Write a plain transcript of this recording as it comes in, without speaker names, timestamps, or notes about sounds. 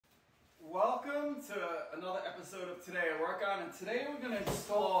Welcome to another episode of TodayIWorkOn, and today we're going to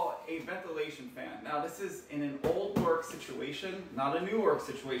install a ventilation fan. Now this is in an old work situation, not a new work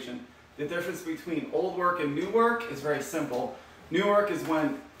situation. The difference between old work and new work is very simple. New work is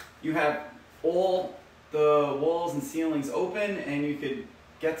when you have all the walls and ceilings open and you could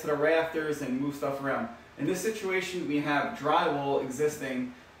get to the rafters and move stuff around. In this situation we have drywall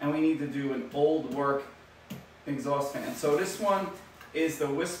existing and we need to do an old work exhaust fan. So this one is the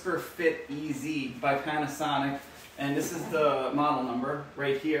WhisperFit EZ by Panasonic, and this is the model number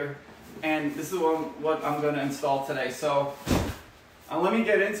right here, and this is what I'm going to install today. So let me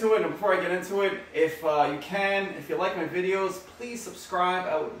get into it, and before I get into it, if you like my videos, please subscribe.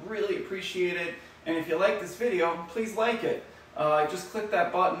 I would really appreciate it, and if you like this video, please like it. Just click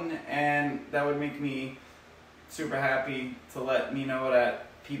that button and that would make me super happy to let me know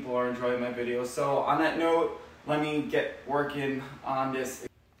that people are enjoying my videos. So on that note, let me get working on this.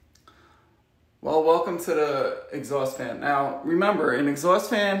 Well, welcome to the exhaust fan. Now, remember, an exhaust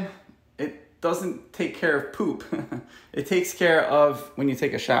fan, it doesn't take care of poop. It takes care of when you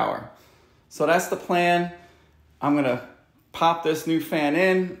take a shower. So that's the plan. I'm gonna pop this new fan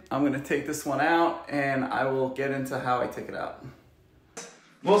in. I'm gonna take this one out and I will get into how I take it out.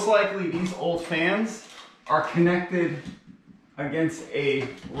 Most likely these old fans are connected against a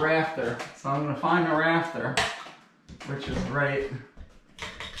rafter. So I'm gonna find the rafter, which is right.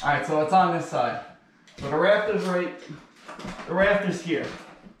 All right, so it's on this side. So the rafter's here.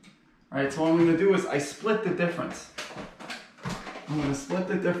 All right, so what I'm gonna do is I split the difference. I'm gonna split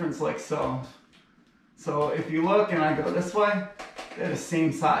the difference like so. So if you look and I go this way, they're the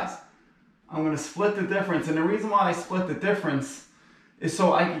same size. I'm gonna split the difference, and the reason why I split the difference is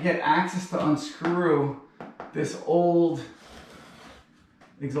so I can get access to unscrew this old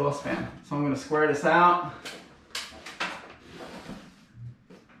exhaust fan. So I'm going to square this out,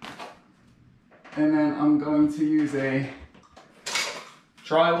 and then I'm going to use a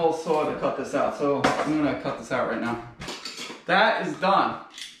drywall saw to cut this out. So I'm going to cut this out right now. That is done.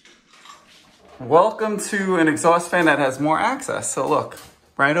 Welcome to an exhaust fan that has more access. So look,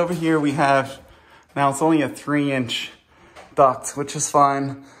 right over here we have, now it's only a 3-inch duct, which is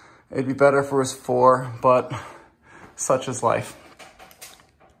fine. It'd be better if it was 4, but such is life.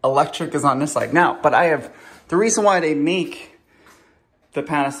 Electric is on this side. Now, but the reason why they make the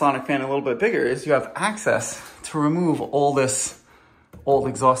Panasonic fan a little bit bigger is you have access to remove all this old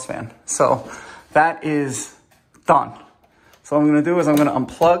exhaust fan. So that is done. So what I'm gonna do is I'm gonna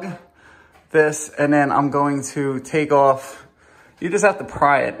unplug this, and then I'm going to take off, you just have to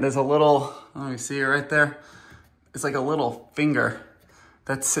pry it. There's a little, let me see it right there. It's like a little finger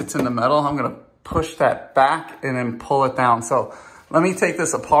that sits in the metal. I'm gonna push that back and then pull it down. So let me take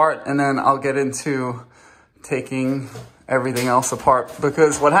this apart and then I'll get into taking everything else apart,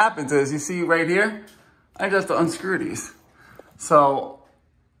 because what happens is, you see right here, I just have to unscrew these. So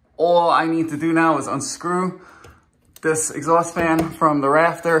all I need to do now is unscrew this exhaust fan from the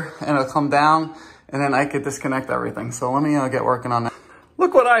rafter and it'll come down, and then I could disconnect everything. So let me get working on that.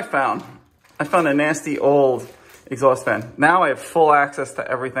 Look what I found. I found a nasty old exhaust fan. Now I have full access to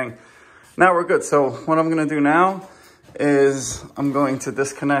everything. Now we're good. So what I'm gonna do now is I'm going to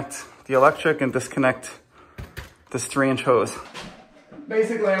disconnect the electric and disconnect this 3-inch hose.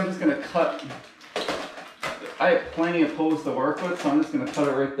 Basically, I'm just gonna cut, I have plenty of hose to work with, so I'm just gonna cut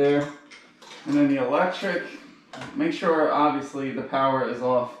it right there. And then the electric, make sure obviously the power is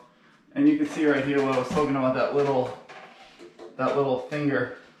off. And you can see right here what I was talking about, that little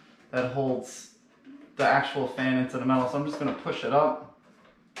finger that holds the actual fan into the metal. So I'm just gonna push it up,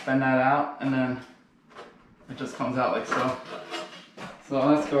 bend that out, and then it just comes out like so.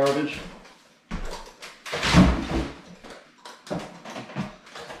 So that's garbage.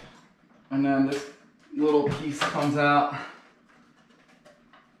 And then this little piece comes out.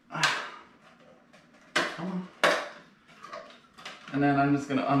 And then I'm just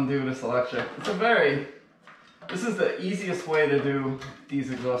gonna undo this electric. This is the easiest way to do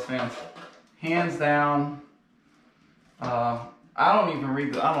these exhaust fans. Hands down. I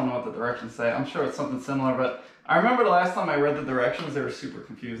don't know what the directions say. I'm sure it's something similar, but I remember the last time I read the directions, they were super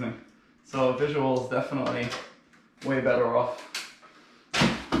confusing. So visual is definitely way better off.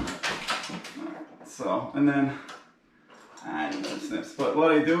 So, and then, I need some snips, but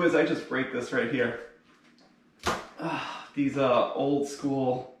what I do is I just break this right here. These old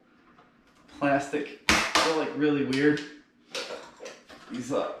school plastic, they're like really weird.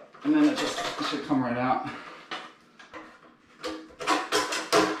 These and then it should come right out.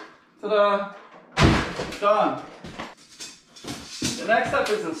 Ta-da! Done. The next step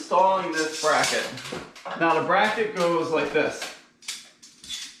is installing this bracket. Now the bracket goes like this.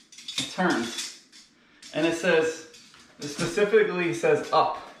 It turns. and it specifically says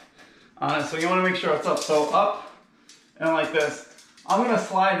up on it. So you want to make sure it's up. So up and like this. I'm going to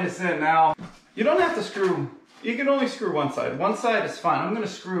slide this in. Now, you don't have to screw, you can only screw one side. One side is fine. I'm going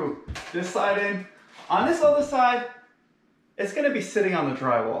to screw this side in. On this other side, it's going to be sitting on the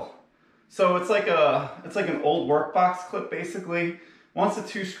drywall. So it's like an old workbox clip basically. Once the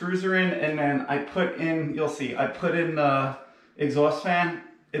 2 screws are in, and then I put in, you'll see, I put in the exhaust fan,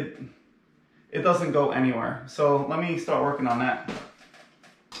 it doesn't go anywhere. So let me start working on that.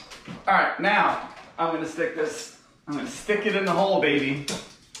 All right, now I'm gonna stick this, I'm gonna stick it in the hole, baby,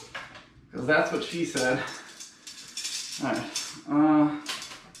 because that's what she said. All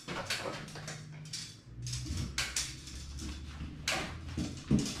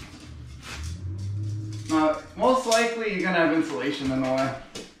right, most likely you're gonna have insulation in the way,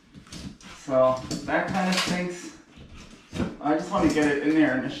 so that kind of stinks. I just want to get it in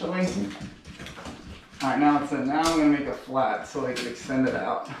there initially. All right, now it's in. Now I'm gonna make it flat so I can extend it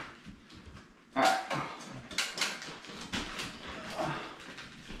out. All right.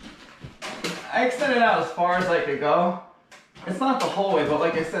 I extended it out as far as I could go. It's not the whole way, but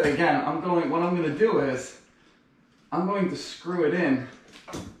like I said again, what I'm gonna do is I'm going to screw it in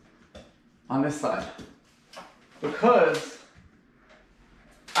on this side, because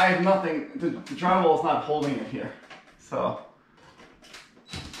I have nothing, the drywall is not holding it here. So,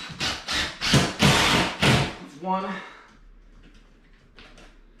 it's 1,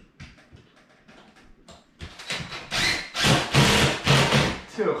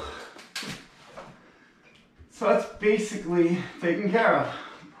 2. So that's basically taken care of.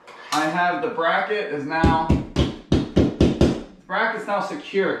 I have the bracket's now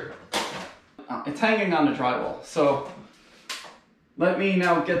secured. It's hanging on the drywall. So let me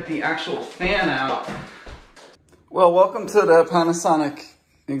now get the actual fan out. Well, welcome to the Panasonic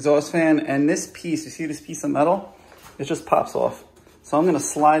exhaust fan. And this piece, you see this piece of metal? It just pops off. So I'm gonna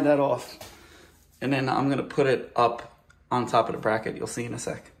slide that off, and then I'm gonna put it up on top of the bracket. You'll see in a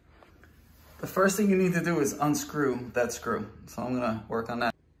sec. The first thing you need to do is unscrew that screw. So I'm gonna work on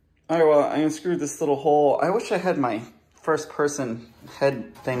that. All right, well, I unscrewed this little hole. I wish I had my first person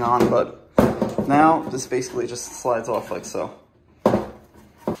head thing on, but now this basically just slides off like so.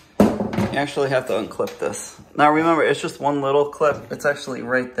 You actually have to unclip this. Now remember, it's just one little clip. It's actually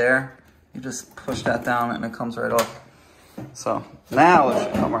right there. You just push that down and it comes right off. So now it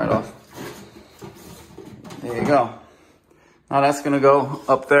should come right off. There you go. Now that's gonna go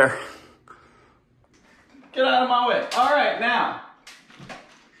up there. Get out of my way. All right, now,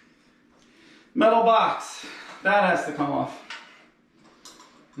 metal box. That has to come off.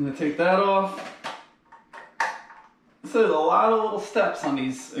 I'm gonna take that off. So there's a lot of little steps on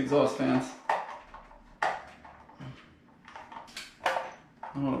these exhaust fans. I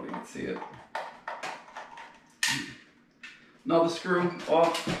don't know if you can see it. Another screw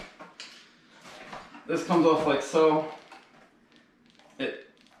off. This comes off like so.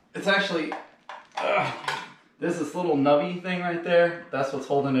 It's actually, there's this little nubby thing right there. That's what's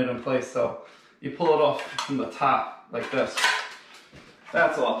holding it in place. So you pull it off from the top like this.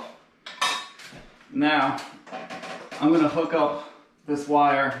 That's off. Now, I'm gonna hook up this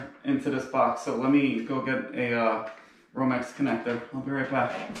wire into this box. So let me go get a Romex connector. I'll be right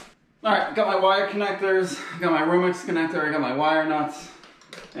back. All right, got my wire connectors, got my Romex connector, I got my wire nuts,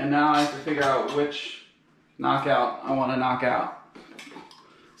 and now I have to figure out which knockout I wanna knock out.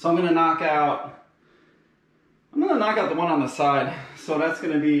 So I'm gonna knock out the one on the side. So that's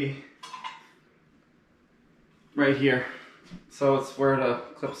gonna be right here. So it's where the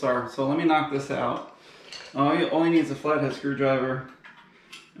clips are. So let me knock this out. All you need is a flathead screwdriver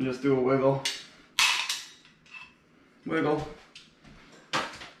and just do a wiggle. Wiggle.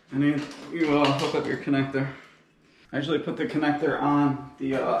 And then you hook up your connector. I usually put the connector on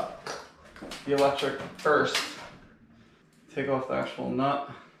the electric first. Take off the actual nut.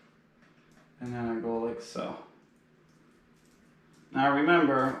 And then I go like so. Now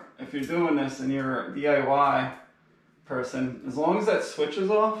remember, if you're doing this and you're a DIY person, as long as that switch is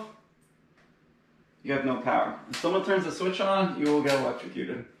off, you have no power. If someone turns the switch on, you will get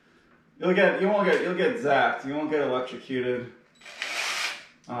electrocuted. You'll get zapped. You won't get electrocuted.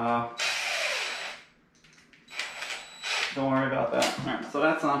 Don't worry about that. All right, so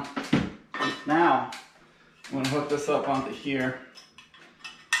that's on. Now I'm gonna hook this up onto here,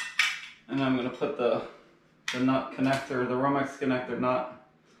 and then I'm gonna put the nut connector, the Romex connector nut,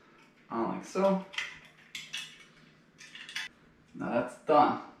 on like so. Now that's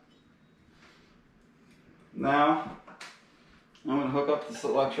done. Now I'm gonna hook up this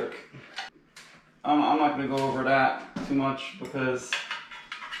electric. I'm not gonna go over that too much because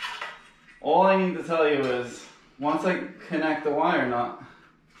All I need to tell you is, once I connect the wire nut,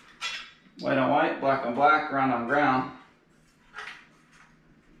 white on white, black on black, ground on ground,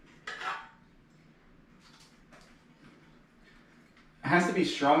 it has to be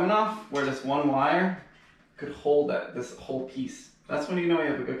strong enough where this one wire could hold this whole piece. That's when you know you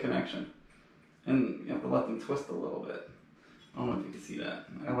have a good connection. And you have to let them twist a little bit. I don't know if you can see that.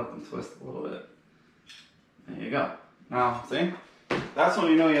 I let them twist a little bit. There you go. Now, see? That's when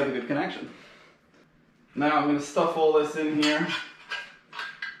you know you have a good connection. Now I'm going to stuff all this in here,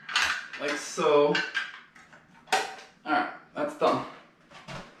 like so. Alright, that's done.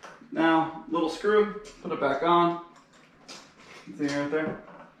 Now, little screw, put it back on. See right there?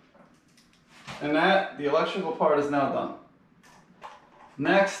 And the electrical part is now done.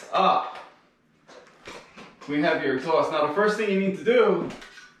 Next up, we have your exhaust. Now the first thing you need to do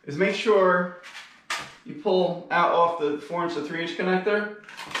is make sure you pull out off the 4" to 3" connector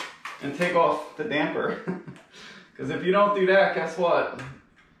and take off the damper. Because if you don't do that, guess what?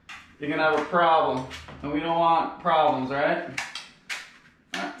 You're gonna have a problem. And we don't want problems, right?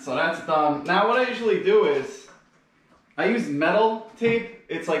 Alright, so that's done. Now what I usually do is, I use metal tape.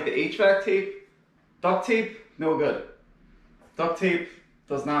 It's like the HVAC tape. Duct tape, no good. Duct tape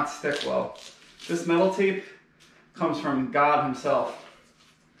does not stick well. This metal tape comes from God himself.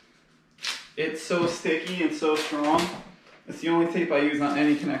 It's so sticky and so strong. It's the only tape I use on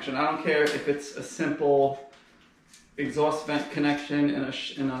any connection. I don't care if it's a simple exhaust vent connection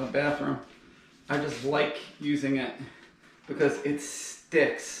in a bathroom. I just like using it because it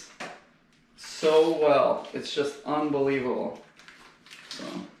sticks so well. It's just unbelievable. So,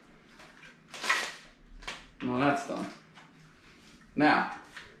 well, that's done. Now,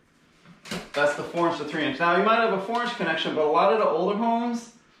 that's the 4" to 3". Now, you might have a 4" connection, but a lot of the older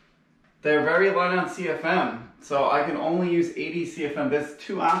homes, they're very light on CFM. So I can only use 80 CFM. There's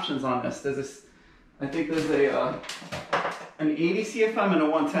two options on this. There's this, I think there's an 80 CFM and a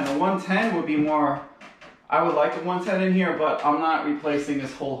 110. A 110 would be more, I would like a 110 in here, but I'm not replacing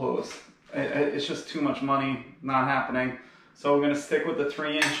this whole hose. It's just too much money, not happening. So we're gonna stick with the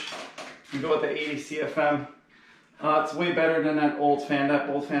 3" and go with the 80 CFM. It's way better than that old fan. That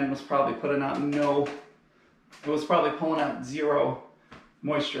old fan was probably putting out it was probably pulling out 0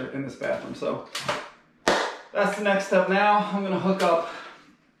 moisture in this bathroom. So that's the next step. Now I'm gonna hook up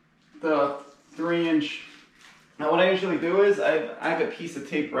the 3". Now what I usually do is I have a piece of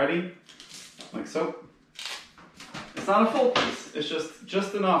tape ready, like so. It's not a full piece, it's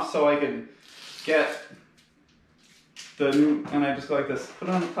just enough so I can get the new, and I just go like this, put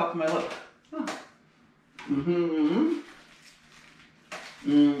it on the top of my lip. Huh.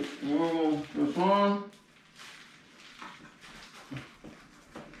 This one.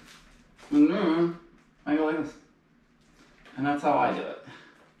 And then I go like this. And that's how I do it.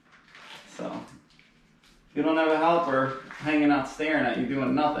 So, if you don't have a helper hanging out staring at you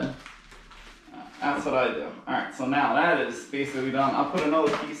doing nothing, that's what I do. Alright, so now that is basically done. I'll put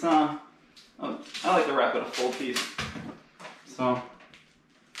another piece on. I like to wrap it a full piece. So,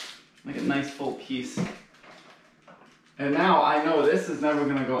 make a nice full piece. And now I know this is never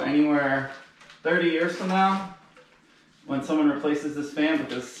going to go anywhere 30 years from now when someone replaces this fan,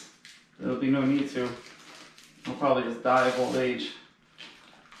 because there'll be no need to. They'll probably just die of old age.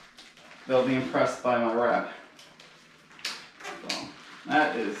 They'll be impressed by my wrap. So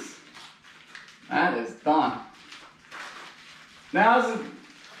that is done. Now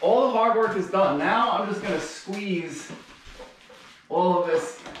all the hard work is done. Now I'm just going to squeeze all of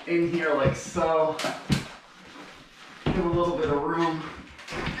this in here like so. Give a little bit of room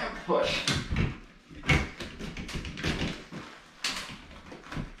and push.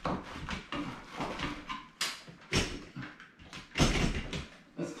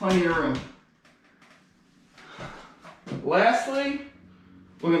 There's plenty of room. Lastly,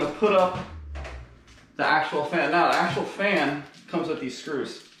 we're going to put up the actual fan. Now, the actual fan comes with these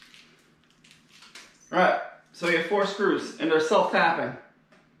screws. All right, so you have 4 screws, and they're self-tapping,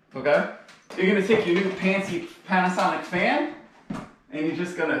 okay? You're going to take your new fancy Panasonic fan, and you're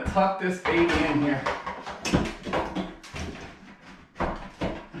just going to tuck this baby in here.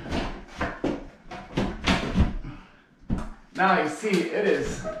 Now you see,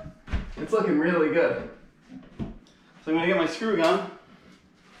 it's looking really good. So I'm going to get my screw gun,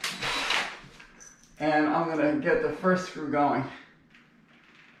 and I'm going to get the first screw going.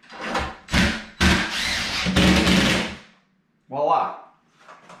 Voila.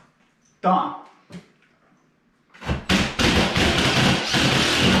 Done.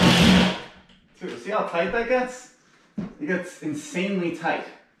 Dude, see how tight that gets? It gets insanely tight.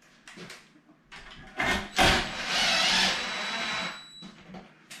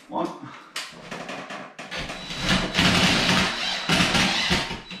 One,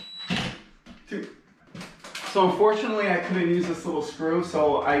 So unfortunately I couldn't use this little screw,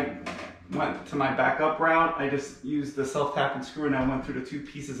 so I went to my backup route. I just used the self-tapping screw and I went through the 2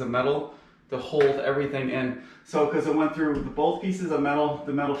 pieces of metal to hold everything in. So because it went through both pieces of metal,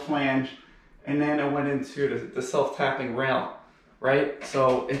 the metal flange, and then it went into the self-tapping rail, right?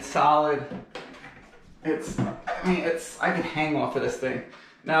 So it's solid. I can hang off of this thing.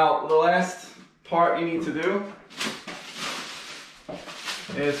 Now the last part you need to do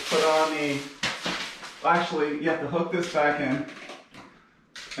is put on actually you have to hook this back in,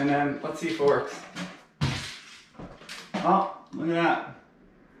 and then let's see if it works. Oh, look at that.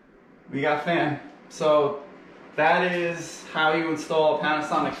 We got a fan. So that is how you install a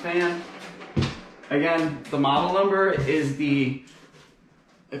Panasonic fan. Again, the model number is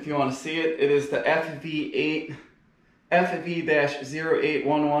if you want to see it, it is the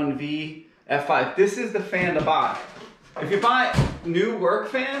FV-0811V F5. This is the fan to buy. If you buy new work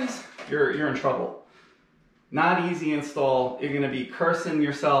fans, you're in trouble. Not easy install. You're going to be cursing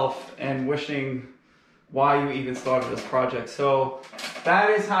yourself and wishing why you even started this project. So that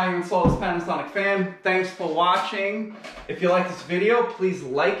is how you install this Panasonic fan. Thanks for watching. If you like this video, please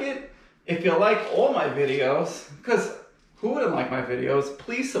like it. If you like all my videos, because who wouldn't like my videos,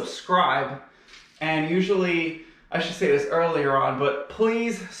 please subscribe. And usually, I should say this earlier on, but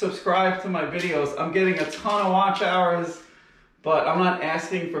please subscribe to my videos. I'm getting a ton of watch hours, but I'm not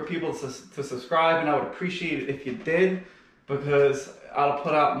asking for people to subscribe, and I would appreciate it if you did, because I'll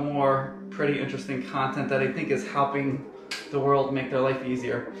put out more pretty interesting content that I think is helping the world make their life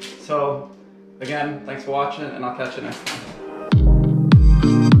easier. So again, thanks for watching, and I'll catch you next time.